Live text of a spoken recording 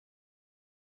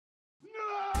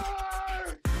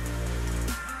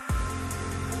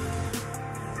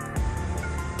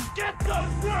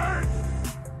You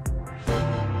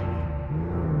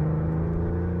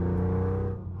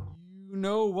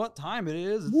know what time it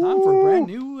is. It's time for a brand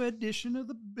new edition of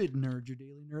the Bid Nerd, your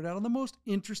daily nerd out on the most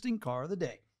interesting car of the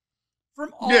day.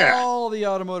 From all the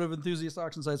automotive enthusiast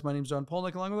auction sites, my name is John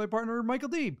Polnik, along with my partner, Michael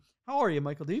Deeb. How are you,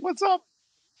 Michael Deeb? What's up?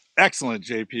 Excellent,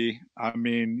 JP. I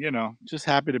mean, just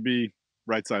happy to be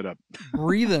right side up.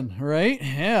 Breathing, right?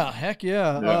 Yeah, heck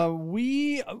yeah. Yeah.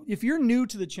 If you're new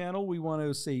to the channel, we want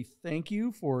to say thank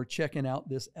you for checking out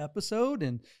this episode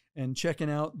and checking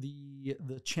out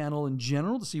the channel in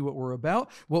general to see what we're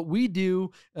about. What we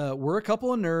do, we're a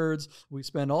couple of nerds. We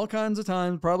spend all kinds of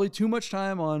time, probably too much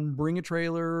time on Bring a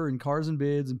Trailer and Cars and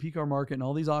Bids and P-Car Market and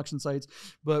all these auction sites.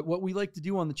 But what we like to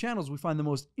do on the channel is we find the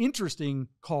most interesting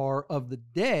car of the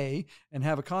day and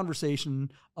have a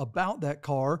conversation about that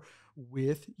car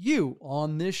with you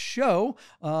on this show.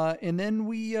 And then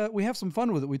we have some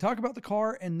fun with it. We talk about the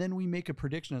car and then we make a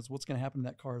prediction as what's going to happen to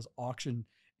that car's auction.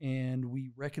 And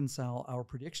we reconcile our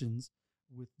predictions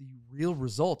with the real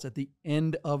results at the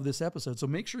end of this episode. So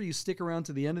make sure you stick around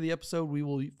to the end of the episode. We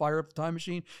will fire up the time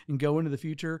machine and go into the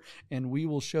future, and we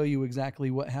will show you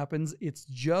exactly what happens. It's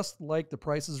just like The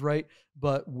Price is Right,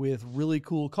 but with really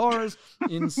cool cars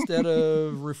instead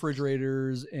of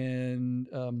refrigerators and,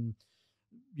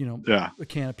 a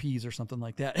can of peas or something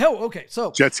like that. Hell, okay.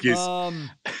 So jet skis.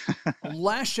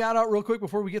 Last shout out real quick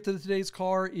before we get to today's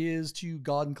car is to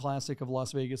God Classic of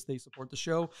Las Vegas. They support the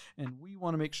show and we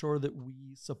want to make sure that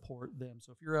we support them.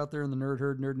 So if you're out there in the Nerd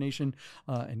Herd, Nerd Nation,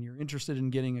 and you're interested in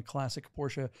getting a classic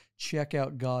Porsche, check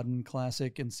out God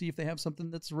Classic and see if they have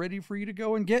something that's ready for you to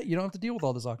go and get. You don't have to deal with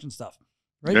all this auction stuff.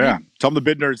 Right? Yeah. Tell them the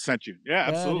Bid Nerd sent you. Yeah,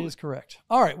 absolutely. That is correct.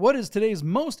 All right. What is today's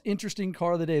most interesting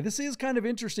car of the day? This is kind of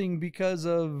interesting because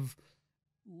of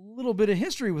a little bit of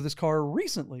history with this car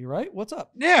recently, right? What's up?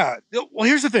 Yeah. Well,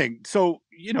 here's the thing. So,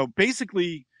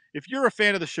 basically, if you're a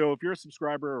fan of the show, if you're a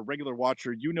subscriber or a regular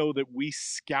watcher, you know that we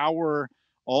scour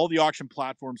all the auction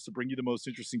platforms to bring you the most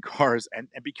interesting cars. And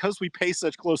because we pay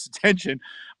such close attention,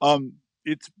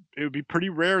 it would be pretty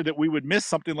rare that we would miss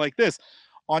something like this.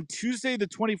 On Tuesday, the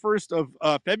 21st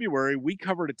of February, we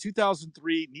covered a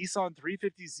 2003 Nissan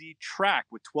 350Z Track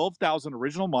with 12,000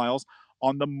 original miles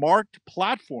on the Marqued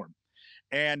platform.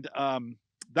 And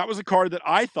that was a car that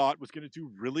I thought was going to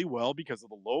do really well because of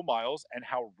the low miles and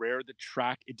how rare the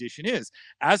Track edition is.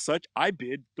 As such, I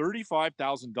bid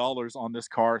 $35,000 on this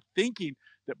car, thinking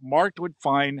that Marqued would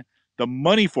find the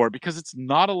money for it because it's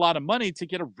not a lot of money to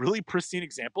get a really pristine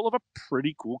example of a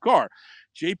pretty cool car.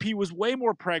 JP was way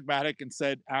more pragmatic and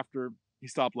said, after he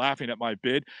stopped laughing at my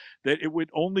bid, that it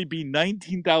would only be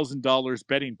 $19,000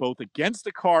 betting both against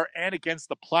the car and against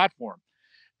the platform.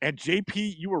 And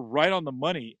JP, you were right on the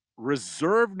money.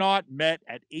 Reserve not met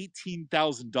at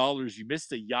 $18,000. You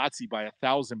missed a Yahtzee by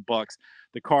 $1,000.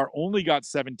 The car only got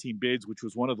 17 bids, which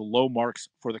was one of the low marks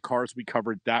for the cars we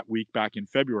covered that week back in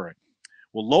February.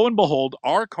 Well, lo and behold,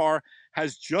 our car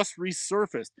has just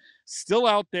resurfaced. Still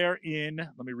out there in,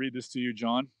 let me read this to you,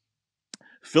 John,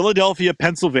 Philadelphia,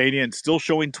 Pennsylvania, and still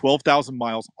showing 12,000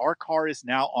 miles. Our car is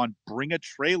now on Bring a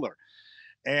Trailer.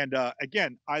 And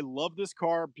again, I love this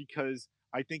car because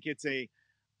I think it's an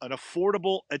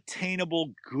affordable,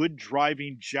 attainable, good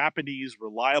driving, Japanese,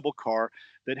 reliable car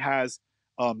that has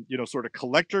sort of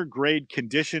collector grade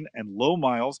condition and low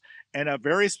miles and a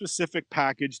very specific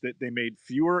package that they made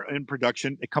fewer in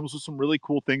production. It comes with some really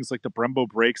cool things like the Brembo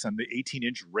brakes and the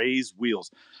 18-inch raised wheels.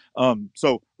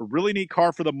 So a really neat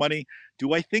car for the money.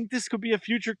 Do I think this could be a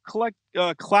future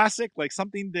classic, like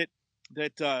something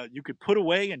that you could put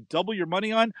away and double your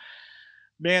money on?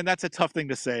 Man, that's a tough thing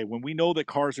to say when we know that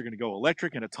cars are going to go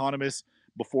electric and autonomous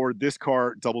before this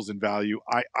car doubles in value.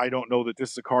 I don't know that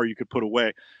this is a car you could put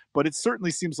away, but it certainly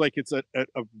seems like it's a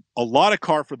lot of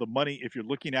car for the money. If you're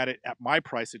looking at it at my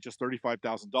price at just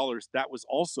 $35,000, that was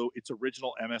also its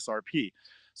original MSRP.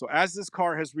 So as this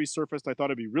car has resurfaced, I thought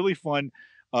it'd be really fun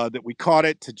that we caught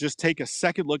it to just take a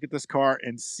second look at this car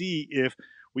and see if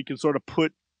we can sort of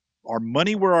put our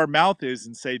money where our mouth is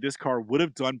and say this car would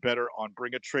have done better on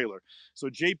Bring a Trailer. So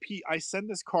JP, I send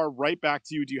this car right back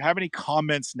to you. Do you have any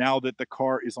comments now that the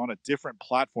car is on a different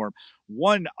platform?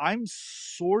 One, I'm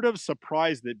sort of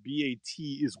surprised that BaT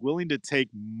is willing to take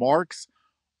Mark's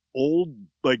old,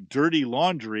 like, dirty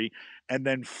laundry and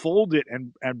then fold it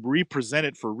and represent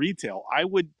it for retail.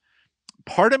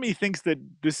 Part of me thinks that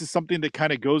this is something that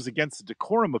kind of goes against the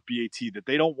decorum of BaT, that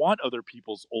they don't want other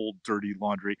people's old dirty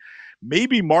laundry.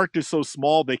 Maybe Marked is so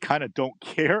small they kind of don't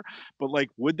care, but like,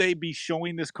 would they be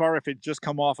showing this car if it just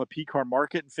come off a P-Car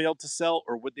Market and failed to sell?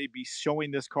 Or would they be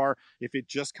showing this car if it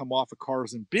just come off of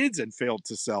Cars and Bids and failed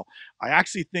to sell? I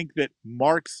actually think that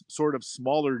Mark's sort of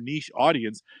smaller niche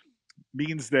audience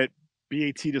means that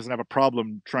BAT doesn't have a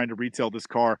problem trying to retail this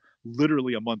car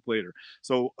literally a month later.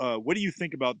 So, what do you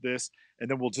think about this? And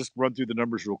then we'll just run through the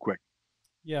numbers real quick.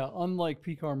 Yeah, unlike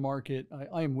PCAR Market,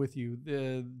 I am with you.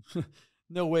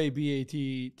 No way BAT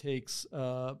takes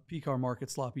PCAR Market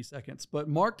sloppy seconds. But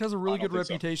Marked has a really good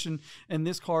reputation, and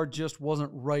this car just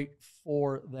wasn't right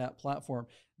for that platform.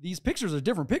 These pictures are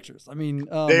different pictures. I mean,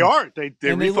 they are. They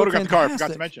rephotographed the car. I forgot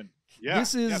to fantastic. mention. Yeah,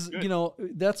 This is, you know,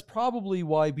 that's probably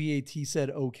why BAT said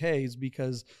okay, is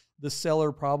because the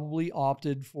seller probably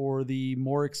opted for the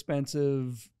more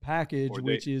expensive package,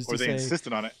 which is to say, they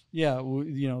insisted on it. Yeah,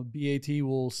 you know, BAT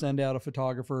will send out a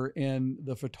photographer, and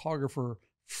the photographer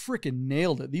freaking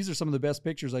nailed it. These are some of the best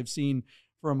pictures I've seen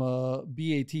from a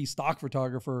BAT stock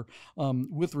photographer.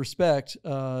 With respect,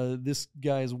 this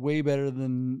guy is way better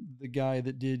than the guy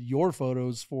that did your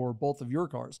photos for both of your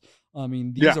cars. I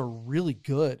mean, these are really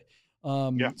good.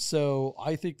 So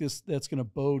I think that's going to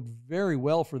bode very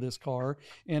well for this car.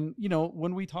 And, you know,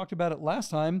 when we talked about it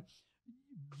last time,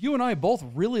 you and I both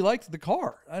really liked the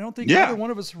car. I don't think either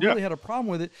one of us really had a problem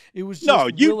with it. It was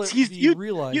just you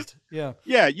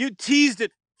teased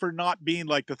it for not being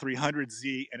like the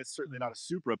 300Z, and it's certainly not a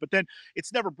Supra, but then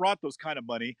it's never brought those kind of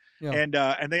money. And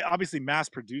they obviously mass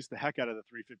produced the heck out of the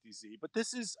 350Z, but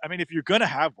this is, I mean, if you're going to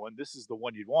have one, this is the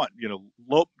one you'd want. You know,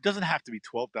 low, doesn't have to be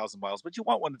 12,000 miles, but you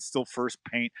want one that's still first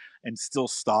paint and still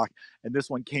stock. And this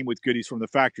one came with goodies from the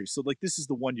factory. So like, this is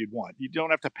the one you'd want. You don't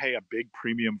have to pay a big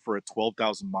premium for a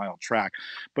 12,000 mile track,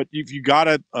 but if you got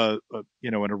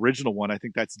you know, an original one, I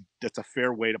think that's a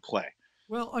fair way to play.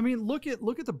 Well, I mean, look at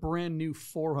the brand new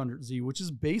 400Z, which is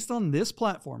based on this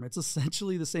platform. It's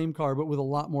essentially the same car, but with a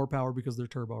lot more power because they're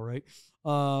turbo, right?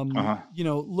 You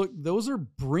know, look, those are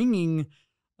bringing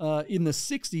in the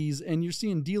 60s, and you're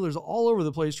seeing dealers all over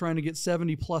the place trying to get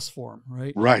 70 plus for them,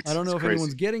 right? Right. I don't know if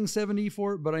anyone's getting 70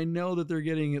 for it, but I know that they're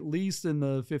getting at least in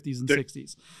the 50s and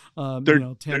 60s, you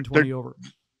know, 10, 20 over.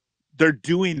 They're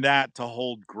doing that to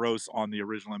hold gross on the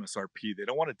original MSRP. They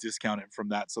don't want to discount it from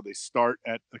that, so they start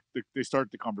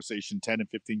the conversation 10 and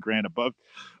 15 grand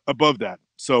above that.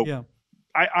 So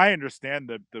I understand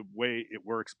the way it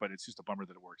works, but it's just a bummer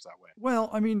that it works that way. Well,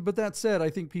 I mean, but that said, I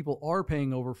think people are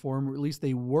paying over for them, or at least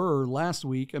they were last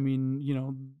week. I mean, you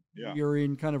know, you're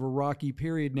in kind of a rocky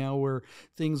period now where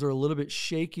things are a little bit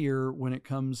shakier when it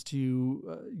comes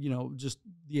to, you know, just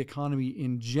the economy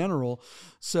in general.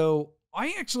 So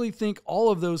I actually think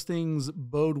all of those things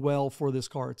bode well for this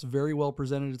car. It's very well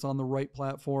presented. It's on the right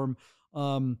platform.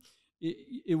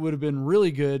 It would have been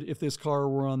really good if this car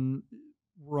were on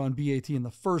BAT in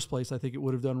the first place. I think it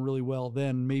would have done really well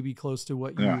then, maybe close to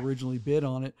what you originally bid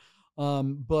on it.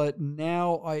 But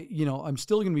now I'm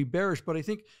still going to be bearish, but I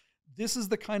think this is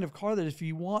the kind of car that if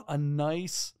you want a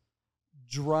nice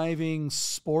driving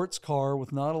sports car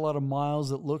with not a lot of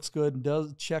miles that looks good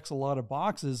and checks a lot of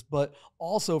boxes, but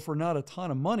also for not a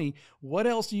ton of money, what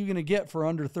else are you going to get for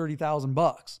under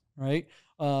 $30,000, right?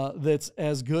 That's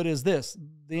as good as this.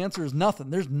 The answer is nothing.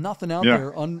 There's nothing out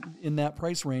there in that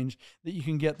price range that you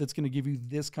can get that's going to give you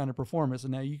this kind of performance.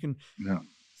 And now you can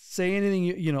say anything,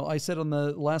 you know, I said on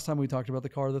the last time we talked about the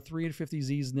car, the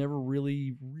 350Zs never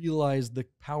really realized the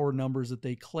power numbers that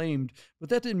they claimed, but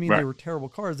that didn't mean they were terrible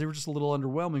cars. They were just a little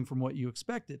underwhelming from what you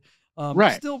expected.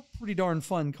 Still pretty darn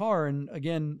fun car. And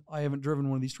again, I haven't driven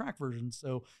one of these track versions,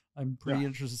 so I'm pretty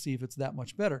interested to see if it's that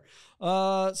much better.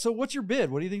 So what's your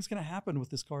bid? What do you think is going to happen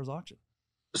with this car's auction?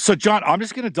 So, John, I'm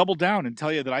just going to double down and tell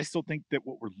you that I still think that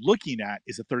what we're looking at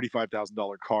is a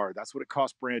 $35,000 car. That's what it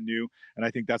costs brand new, and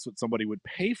I think that's what somebody would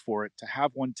pay for it to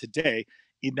have one today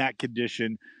in that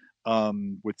condition,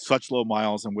 with such low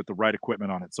miles and with the right equipment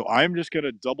on it. So I'm just going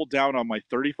to double down on my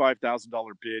 $35,000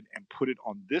 bid and put it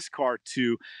on this car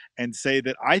too, and say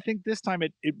that I think this time I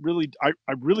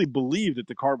really believe that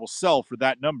the car will sell for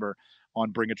that number on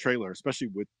Bring a Trailer, especially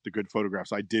with the good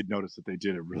photographs. I did notice that they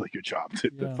did a really good job.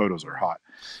 The photos are hot.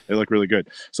 They look really good.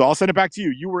 So I'll send it back to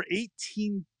you. You were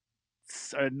 $19,000,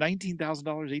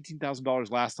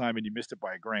 $18,000 last time, and you missed it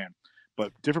by $1,000.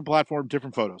 But different platform,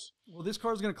 different photos. Well, this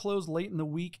car is going to close late in the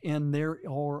week, and there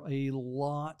are a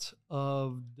lot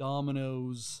of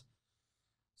dominoes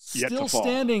still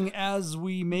standing as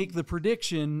we make the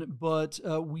prediction, but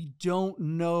we don't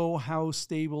know how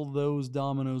stable those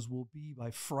dominoes will be by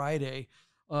Friday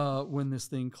when this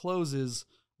thing closes,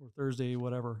 or Thursday,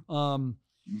 whatever.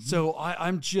 So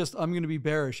I'm going to be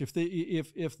bearish if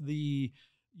the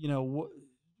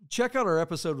check out our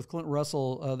episode with Clint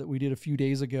Russell that we did a few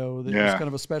days ago. That was kind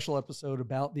of a special episode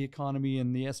about the economy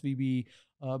and the SVB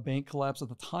bank collapse at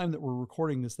the time that we're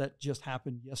recording this. That just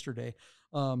happened yesterday.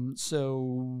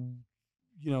 So,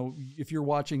 you know, if you're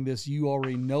watching this, you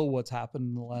already know what's happened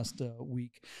in the last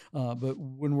week. But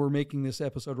when we're making this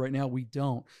episode right now, we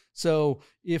don't. So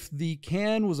if the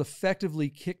can was effectively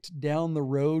kicked down the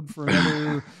road for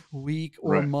another week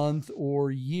or month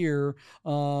or year,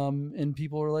 and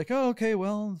people are like, oh, okay,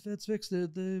 well, Fed's fixed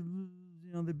it.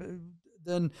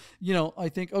 Then, you know, I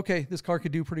think, okay, this car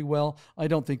could do pretty well. I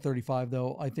don't think 35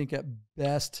 though. I think at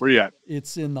best, where you at?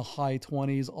 It's in the high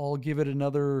 20s. I'll give it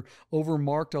another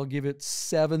overmarked. I'll give it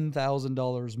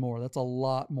 $7,000 more. That's a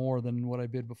lot more than what I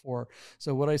bid before.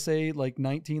 So what I say, like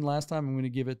 19 last time, I'm going to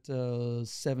give it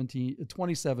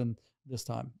 27 this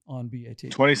time on BaT.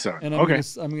 27. And I'm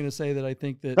going to say that I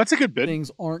think that that's a good bid.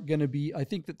 Things aren't going to be, I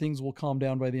think that things will calm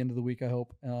down by the end of the week, I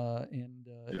hope, and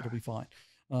it'll be fine.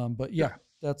 But yeah,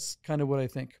 that's kind of what I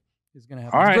think is going to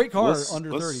happen. All right. It's a great car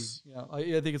under 30. Yeah, I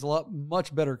think it's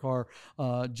much better car.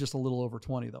 Just a little over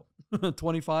 20 though.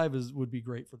 25 would be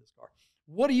great for this car.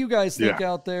 What do you guys think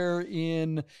out there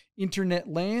in internet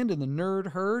land and the nerd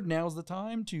herd? Now's the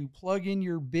time to plug in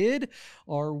your bid.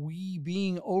 Are we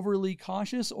being overly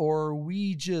cautious, or are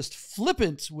we just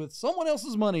flippant with someone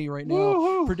else's money right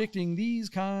now, predicting these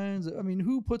kinds? I mean,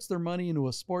 who puts their money into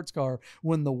a sports car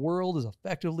when the world is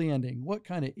effectively ending? What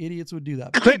kind of idiots would do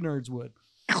that? Big nerds would.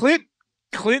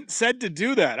 Clint said to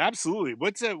do that. Absolutely.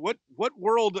 What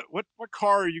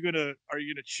car are you gonna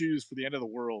choose for the end of the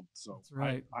world? So that's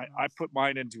right. I put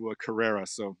mine into a Carrera.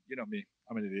 So you know me,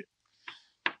 I'm an idiot.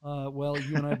 Well,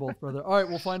 you and I both, brother. All right,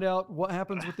 we'll find out what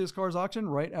happens with this car's auction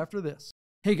right after this.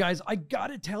 Hey guys, I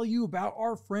gotta tell you about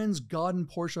our friends Godden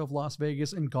Porsche of Las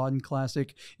Vegas and Godden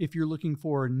Classic. If you're looking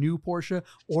for a new Porsche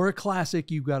or a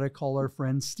classic, you gotta call our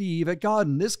friend Steve at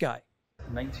Godden. This guy.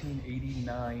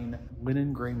 1989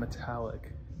 linen gray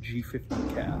metallic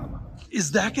G50 cab.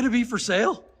 Is that going to be for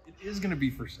sale? It is going to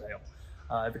be for sale.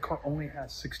 The car only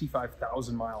has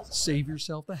 65,000 miles. Save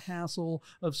yourself the hassle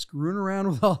of screwing around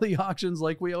with all the auctions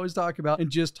like we always talk about,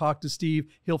 and just talk to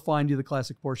Steve. He'll find you the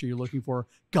classic Porsche you're looking for.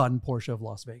 Godden Porsche of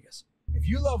Las Vegas. If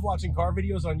you love watching car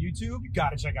videos on YouTube, you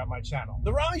gotta check out my channel,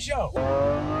 The Rami Show.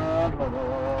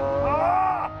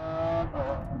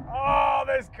 Oh,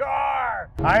 this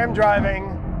car! I am driving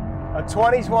a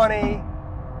 2020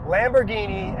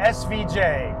 Lamborghini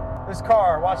SVJ. This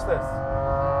car, watch this.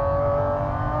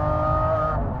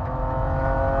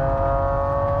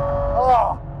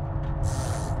 Oh!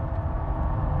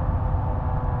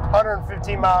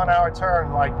 115 mile an hour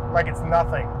turn, like it's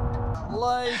nothing.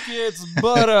 Like it's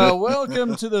butter.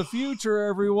 Welcome to the future,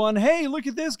 everyone. Hey, look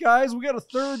at this, guys. We got a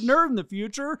third nerd in the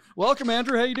future. Welcome,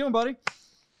 Andrew. How you doing, buddy?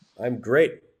 I'm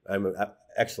great. I'm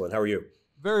excellent. How are you?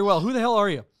 Very well. Who the hell are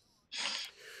you?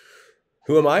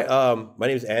 Who am I? My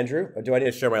name is Andrew. Do I need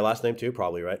to share my last name too?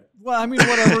 Probably, right? Well, I mean,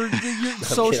 whatever. Your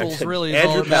socials really is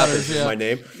Andrew all that matters. is my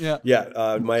name. Yeah.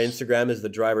 Yeah. My Instagram is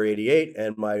thedriver88,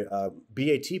 and my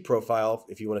BaT profile,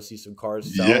 if you want to see some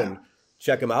cars sell and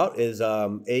check them out, is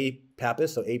A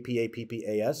Pappas, so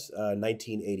APAPPAS,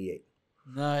 1988.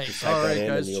 Nice. All right,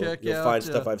 guys, you'll find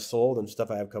stuff I've sold and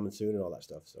stuff I have coming soon and all that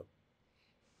stuff. So.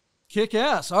 Kick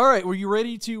ass. All right. Were you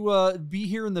ready to be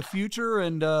here in the future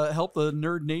and help the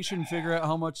Nerd Nation figure out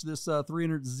how much this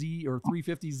 300Z or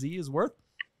 350Z is worth?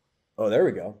 Oh, there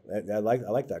we go. I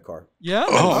like that car. Yeah.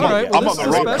 Oh, all right. Well, I'm on the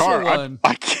wrong car. One.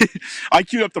 I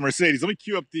queued up the Mercedes. Let me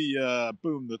queue up the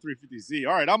the 350Z.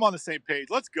 All right, I'm on the same page.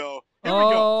 Let's go. Here we go.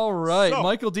 All right, so,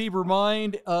 Michael Deeb,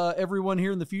 remind everyone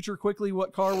here in the future quickly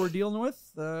what car we're dealing with.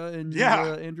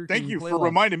 Andrew, thank you for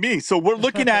reminding me. So we're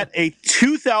looking at a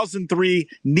 2003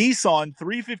 Nissan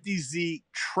 350Z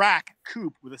Track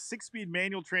Coupe with a 6-speed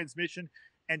manual transmission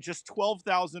and just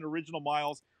 12,000 original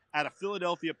miles out of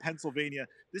Philadelphia, Pennsylvania.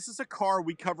 This is a car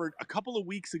we covered a couple of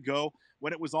weeks ago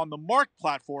when it was on the Marqued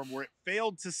platform, where it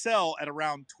failed to sell at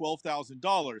around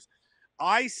 $12,000.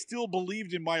 I still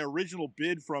believed in my original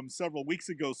bid from several weeks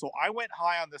ago, so I went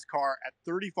high on this car at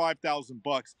 $35,000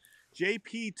 bucks.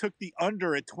 JP took the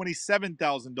under at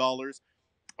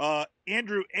 $27,000.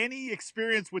 Andrew, any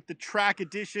experience with the Track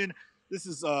Edition? This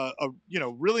is a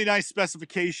really nice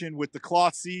specification with the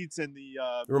cloth seats and the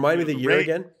remind me the year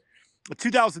again.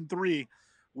 2003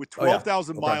 with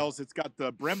 12,000 miles. It's got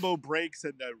the Brembo brakes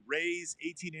and the Rays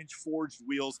 18-inch forged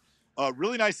wheels.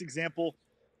 Really nice example.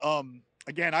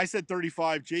 Again, I said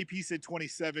 35. JP said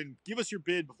 27. Give us your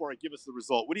bid before I give us the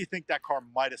result. What do you think that car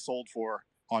might have sold for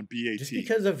on BaT? Just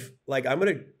because of, I'm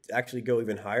going to actually go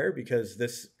even higher, because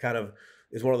this kind of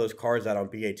is one of those cars that on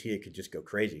BaT it could just go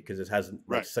crazy because it has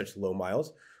such low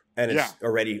miles. And it's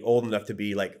already old enough to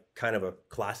be kind of a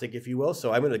classic, if you will.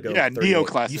 So I'm going to go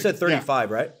neo-classic. You said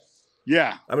 35, right?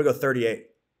 Yeah. I'm going to go 38.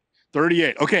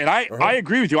 38. Okay, and I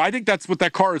agree with you. I think that's what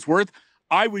that car is worth.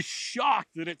 I was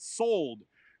shocked that it sold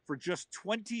for just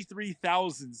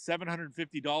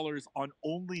 $23,750 on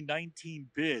only 19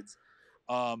 bids.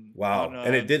 Wow.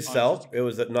 And it did sell? It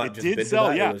was not just bid to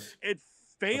that? Yeah. It was... It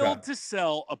failed to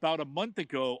sell about a month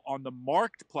ago on the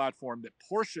Marqued platform that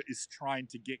Porsche is trying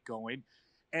to get going.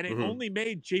 And it only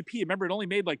made, JP, remember, it only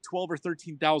made like 12 or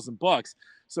 13,000 bucks.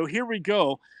 So here we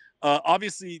go.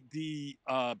 Obviously, the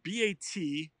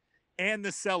BaT and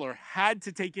the seller had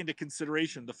to take into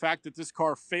consideration the fact that this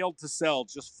car failed to sell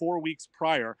just 4 weeks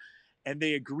prior, and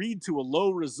they agreed to a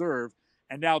low reserve,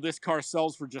 and now this car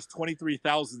sells for just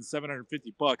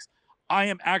 23,750 bucks. I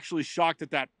am actually shocked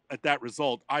at that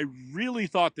result. I really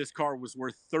thought this car was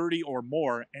worth 30 or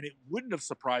more, and it wouldn't have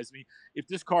surprised me if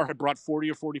this car had brought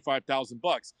 40 or 45,000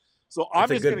 bucks. So I'm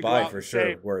just going to go out for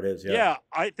sure where it is. Yeah,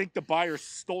 I think the buyer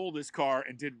stole this car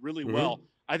and did really well.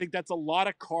 I think that's a lot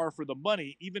of car for the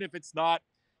money, even if it's not,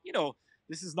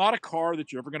 this is not a car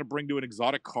that you're ever going to bring to an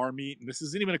exotic car meet. And this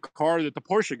isn't even a car that the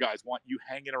Porsche guys want you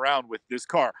hanging around with this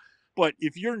car. But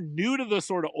if you're new to the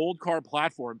sort of old car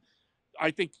platform,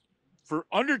 I think for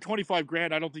under 25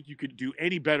 grand, I don't think you could do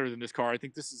any better than this car. I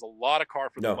think this is a lot of car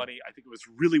for the money. I think it was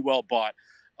really well bought.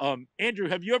 Andrew,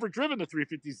 have you ever driven the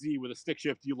 350Z with a stick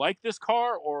shift? Do you like this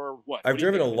car or what? I've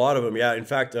driven a lot of them. Yeah. In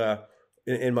fact,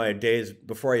 in my days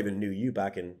before I even knew you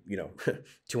back in,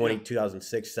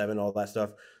 2006, 7, all that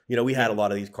stuff, we had a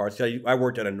lot of these cars. I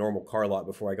worked at a normal car lot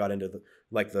before I got into the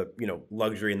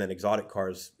luxury and then exotic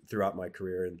cars throughout my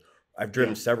career. And I've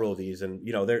driven several of these, and,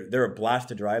 they're a blast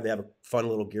to drive. They have a fun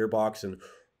little gearbox, and,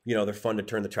 they're fun to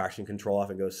turn the traction control off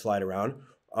and go slide around.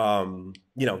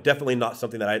 Definitely not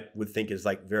something that I would think is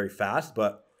like very fast,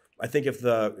 but I think if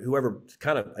whoever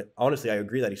honestly, I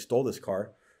agree that he stole this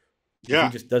car. Yeah.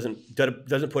 He just doesn't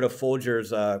put a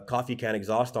Folgers coffee can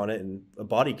exhaust on it and a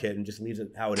body kit and just leaves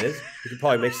it how it is, he could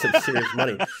probably make some serious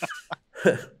money.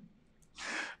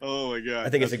 Oh my God. I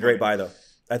think it's a great buy though.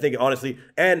 I think honestly,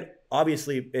 and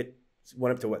obviously it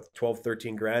went up to 12,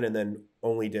 13 grand and then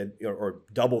only did or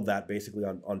doubled that basically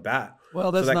on BaT.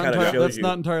 Well, that's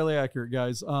not entirely accurate,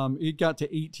 guys. It got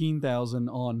to 18,000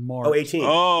 on March. Oh, 18.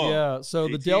 Oh, yeah. So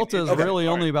 18, the delta is really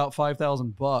only about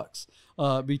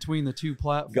 $5,000 between the two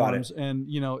platforms. And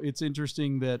it's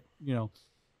interesting that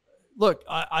look,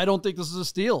 I don't think this is a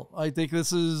steal. I think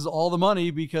this is all the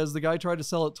money because the guy tried to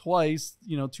sell it twice.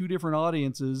 Two different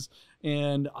audiences,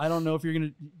 and I don't know if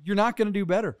you're not gonna do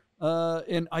better.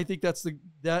 And I think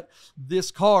that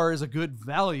this car is a good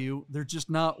value. They're just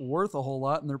not worth a whole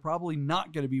lot, and they're probably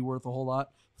not going to be worth a whole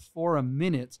lot for a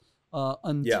minute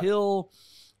until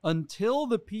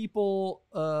the people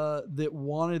that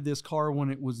wanted this car when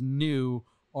it was new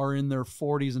are in their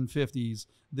 40s and 50s.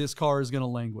 This car is going to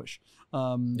languish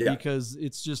because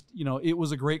it's just, it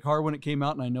was a great car when it came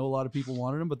out, and I know a lot of people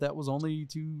wanted them, but that was only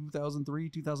 2003,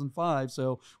 2005.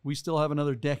 So we still have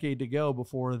another decade to go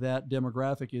before that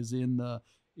demographic is in the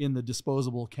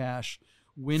disposable cash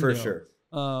window. For sure.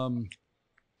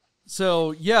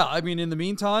 So yeah, I mean, in the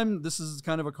meantime, this is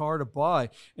kind of a car to buy,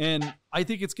 and I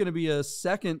think it's going to be a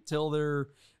second till they're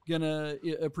gonna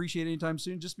appreciate anytime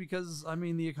soon, just because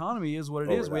the economy is what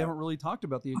it is. We haven't really talked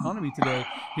about the economy today.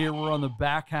 Here we're on the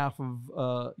back half of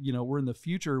we're in the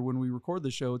future when we record the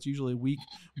show. It's usually a week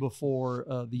before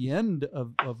the end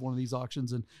of one of these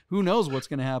auctions, and who knows what's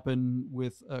going to happen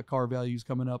with car values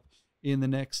coming up in the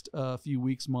next few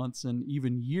weeks, months, and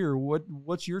even year.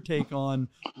 What's your take on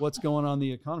what's going on in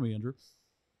the economy, Andrew?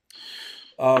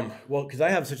 Well, because I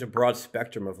have such a broad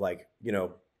spectrum of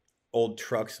old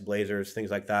trucks, Blazers, things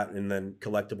like that, and then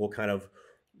collectible kind of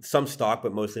some stock,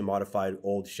 but mostly modified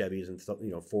old Chevys and stuff,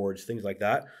 Fords, things like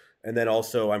that. And then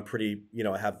also I'm pretty,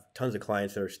 I have tons of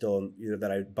clients that are still, that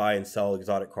I buy and sell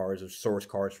exotic cars or source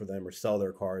cars for them or sell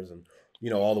their cars, and,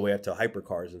 all the way up to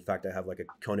hypercars. In fact, I have like a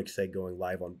Koenigsegg going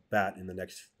live on BaT in the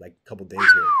next couple days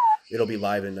here. It'll be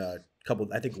live in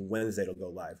I think Wednesday it'll go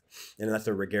live, and that's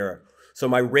a Regera. So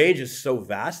my range is so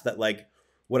vast that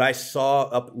what I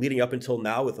saw leading up until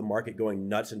now, with the market going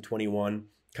nuts in 21,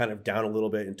 kind of down a little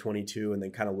bit in 22, and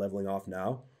then kind of leveling off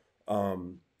now,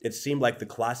 it seemed like the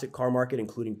classic car market,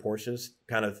 including Porsches,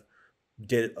 kind of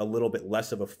did a little bit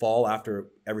less of a fall after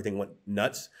everything went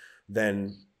nuts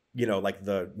than,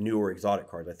 the newer exotic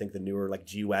cars. I think the newer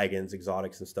G-Wagons,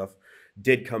 exotics and stuff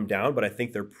did come down, but I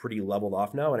think they're pretty leveled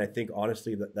off now. And I think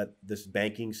honestly that this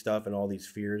banking stuff and all these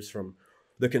fears from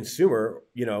the consumer,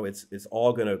 it's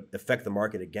all going to affect the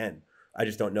market again. I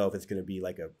just don't know if it's going to be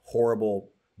like a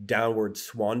horrible downward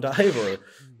swan dive or,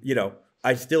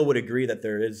 I still would agree that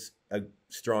there is a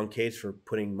strong case for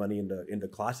putting money into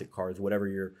classic cars, whatever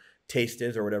your taste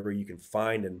is or whatever you can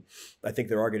find. And I think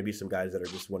there are going to be some guys that are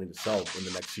just wanting to sell in the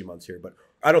next few months here. But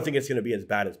I don't think it's going to be as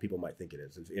bad as people might think it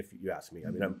is, if you ask me.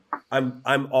 I mean,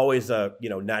 I'm always a, you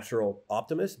know, natural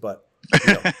optimist, but,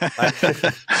 you know,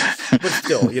 but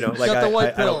still, you know, like got the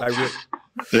white pill.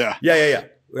 Yeah.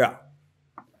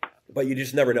 But you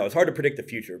just never know. It's hard to predict the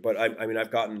future, but I mean,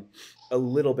 I've gotten a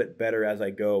little bit better as I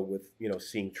go with, you know,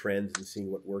 seeing trends and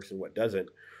seeing what works and what doesn't.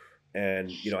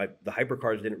 And, you know, the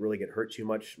hypercars didn't really get hurt too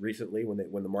much recently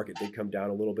when the market did come down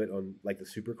a little bit on like the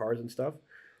supercars and stuff.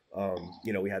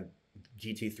 You know, we had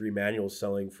GT3 manuals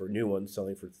selling for new ones,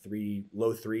 selling for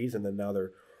low threes. And then now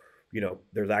they're, you know,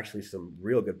 there's actually some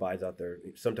real good buys out there,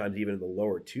 sometimes even in the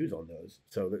lower twos on those.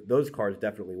 So those cars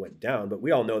definitely went down, but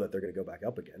we all know that they're going to go back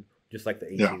up again, just like the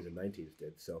 18s and 19s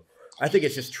did. So I think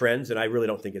it's just trends, and I really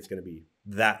don't think it's going to be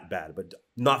that bad, but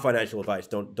not financial advice.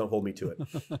 Don't hold me to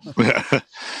it.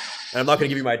 And I'm not going to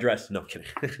give you my address. No, I'm kidding.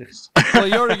 Well,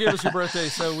 you already gave us your birthday,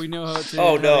 so we know how to.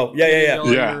 Oh, no. Yeah.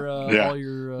 All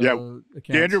your accounts.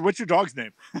 Andrew, what's your dog's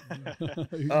name?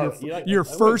 Your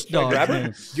first dog's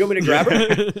name. Do you want me to grab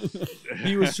her?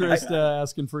 He was just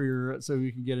asking for your, so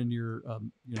you can get into your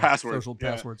password. social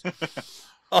passwords.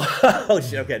 Oh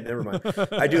shit! Okay, never mind.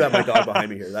 I do have my dog behind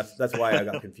me here. That's why I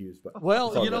got confused. But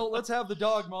well, you know, let's have the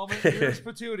dog moment. Here's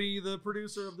Patootie, the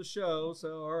producer of the show.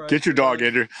 So all right, get your dog,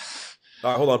 Andrew. All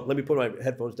right, hold on. Let me put my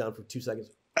headphones down for 2 seconds.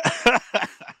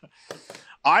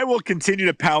 I will continue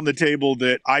to pound the table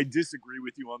that I disagree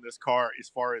with you on this car as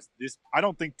far as this. I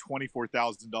don't think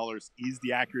 $24,000 is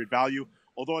the accurate value,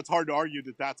 although it's hard to argue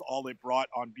that that's all it brought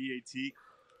on BaT.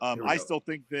 I still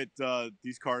think that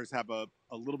these cars have a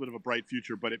little bit of a bright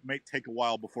future, but it may take a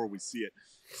while before we see it.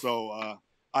 So,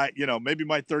 maybe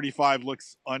my 35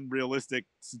 looks unrealistic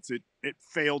since it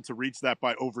failed to reach that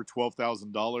by over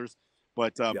 $12,000.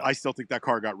 But I still think that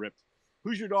car got ripped.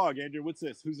 Who's your dog, Andrew? What's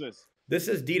this? Who's this? This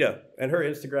is Dita, and her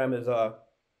Instagram is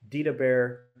Dita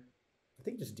Bear. I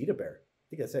think just Dita Bear. I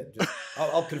think that's it.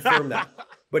 I'll confirm that.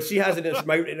 But she has an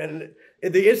Instagram,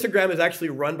 and the Instagram is actually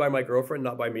run by my girlfriend,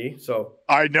 not by me. So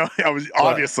I know. I was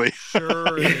obviously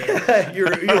sure. you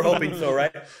were hoping so,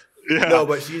 right? Yeah. No,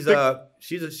 but she's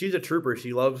a trooper.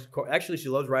 She loves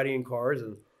riding in cars,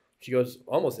 and she goes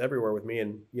almost everywhere with me.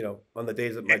 And you know, on the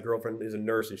days that my girlfriend is a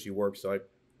nurse and she works, so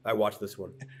I watch this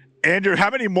one. Andrew, how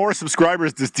many more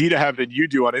subscribers does Dita have than you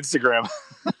do on Instagram?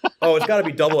 Oh, it's got to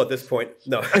be double at this point.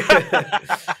 No,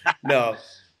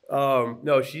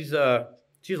 no, she's a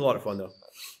lot of fun though.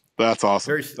 That's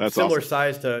awesome. Very That's similar awesome.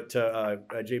 size to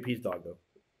JP's dog though.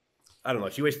 I don't know.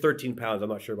 She weighs 13 pounds. I'm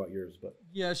not sure about yours, but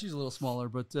yeah, she's a little smaller,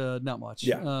 but not much.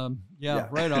 Yeah. Yeah.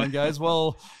 Right on, guys.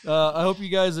 Well, I hope you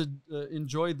guys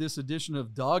enjoyed this edition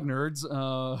of Dog Nerds.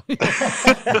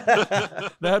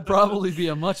 That'd probably be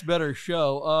a much better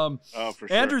show. For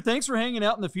sure. Andrew, thanks for hanging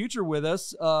out in the future with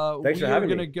us. Thanks for having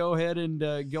me. We're going to go ahead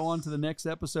and go on to the next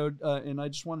episode. And I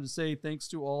just wanted to say thanks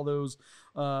to all those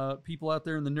people out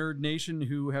there in the Nerd Nation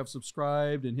who have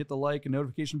subscribed and hit the like and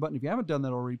notification button. If you haven't done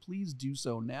that already, please do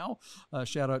so now.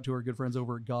 Shout out to our good friends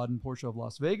over at God and Porsche of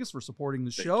Las Vegas for supporting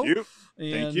the show.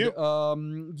 Thank you.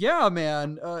 Yeah,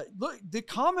 man. Look, the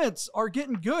comments are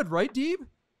getting good, right, Deeb?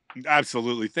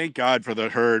 Absolutely. Thank God for the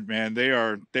herd, man. They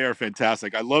are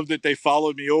fantastic. I love that they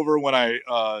followed me over when I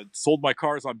sold my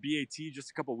cars on BaT just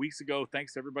a couple of weeks ago.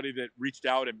 Thanks to everybody that reached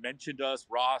out and mentioned us,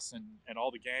 Ross and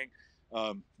all the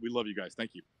gang. We love you guys.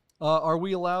 Thank you. Are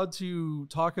we allowed to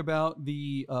talk about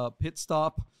the pit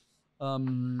stop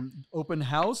open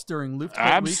house during Luftcut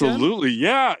Absolutely. weekend?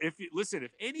 Yeah. If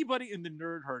anybody in the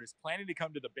nerd herd is planning to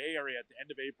come to the Bay Area at the end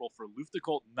of April for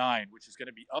Luftcut 9, which is going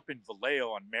to be up in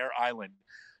Vallejo on Mare Island,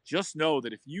 just know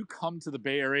that if you come to the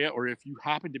Bay Area or if you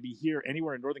happen to be here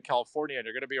anywhere in Northern California and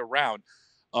you're going to be around,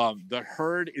 the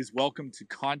herd is welcome to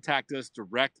contact us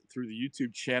direct through the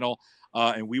YouTube channel,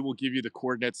 and we will give you the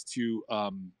coordinates to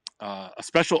a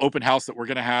special open house that we're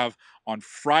going to have on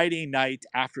Friday night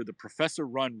after the Professor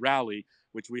Run Rally,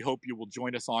 which we hope you will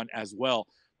join us on as well.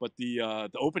 But the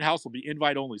open house will be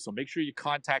invite only, so make sure you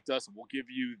contact us, and we'll give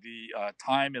you the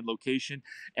time and location,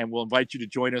 and we'll invite you to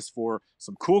join us for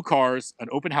some cool cars, an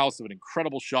open house of an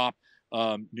incredible shop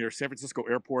near San Francisco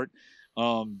Airport.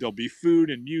 There'll be food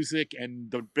and music, and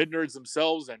the bid nerds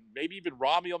themselves, and maybe even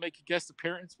Rami will make a guest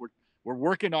appearance. We're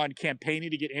working on campaigning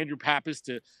to get Andrew Pappas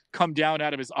to come down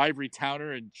out of his ivory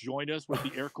towner and join us with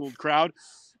the air-cooled crowd.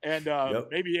 And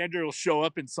maybe Andrew will show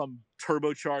up in some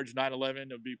turbocharged 911.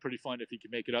 It would be pretty fun if he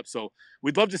could make it up. So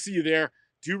we'd love to see you there.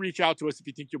 Do reach out to us if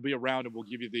you think you'll be around, and we'll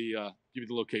give you the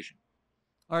location.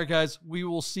 All right, guys. We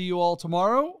will see you all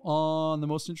tomorrow on the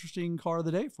most interesting car of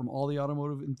the day from all the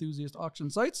automotive enthusiast auction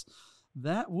sites.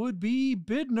 That would be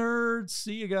Bid Nerds.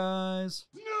 See you guys.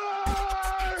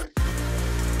 Nerds!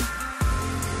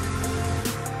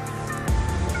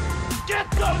 Get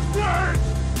those nerds!